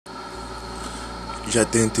Já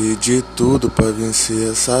tentei de tudo pra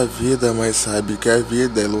vencer essa vida, mas sabe que a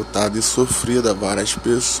vida é lutada e sofrida. Várias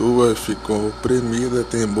pessoas ficam oprimidas,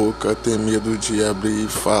 tem boca, tem medo de abrir e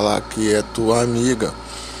falar que é tua amiga.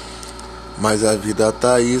 Mas a vida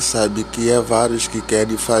tá aí, sabe que é vários que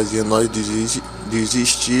querem fazer nós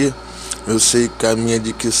desistir. Eu sei que a minha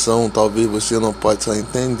dicção talvez você não possa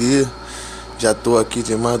entender. Já tô aqui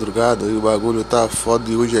de madrugada e o bagulho tá foda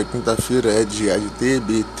e hoje é quinta-feira, é dia de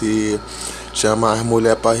TBT. Chama as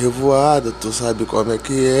mulher pra revoada, tu sabe como é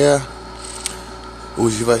que é.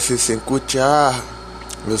 Hoje vai ser sem cutiar.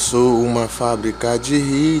 Eu sou uma fábrica de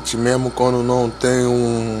hit, mesmo quando não tem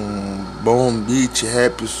um bom beat,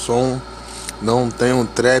 rap, som. Não tem um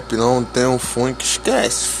trap, não tem um funk,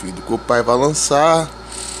 esquece, filho, que o pai vai lançar.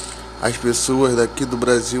 As pessoas daqui do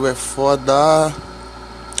Brasil é foda.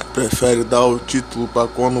 Prefere dar o título pra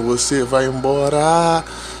quando você vai embora.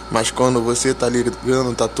 Mas quando você tá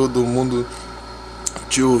ligando, tá todo mundo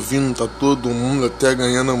te ouvindo, tá todo mundo até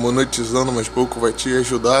ganhando, monetizando, mas pouco vai te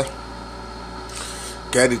ajudar.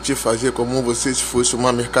 Querem te fazer como você se fosse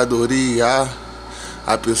uma mercadoria.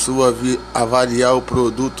 A pessoa avaliar o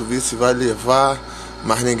produto, ver se vai levar,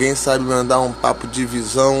 mas ninguém sabe mandar um papo de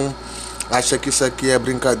visão. Acha que isso aqui é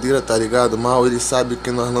brincadeira, tá ligado? Mal ele sabe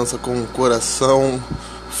que nós lança com o coração.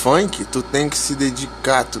 Funk, tu tem que se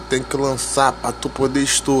dedicar, tu tem que lançar pra tu poder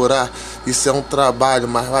estourar. Isso é um trabalho,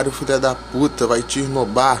 mas vários filha da puta vai te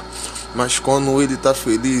esnobar. Mas quando ele tá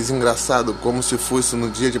feliz, engraçado, como se fosse no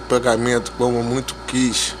dia de pagamento, como muito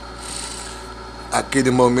quis. Aquele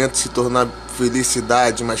momento se tornar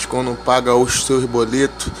felicidade, mas quando paga os seus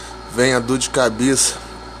boletos, vem a dor de cabeça,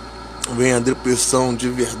 vem a depressão de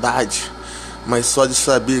verdade. Mas só de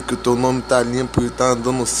saber que o teu nome tá limpo e tá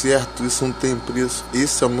andando certo, isso não tem preço.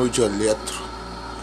 Esse é o meu dialeto.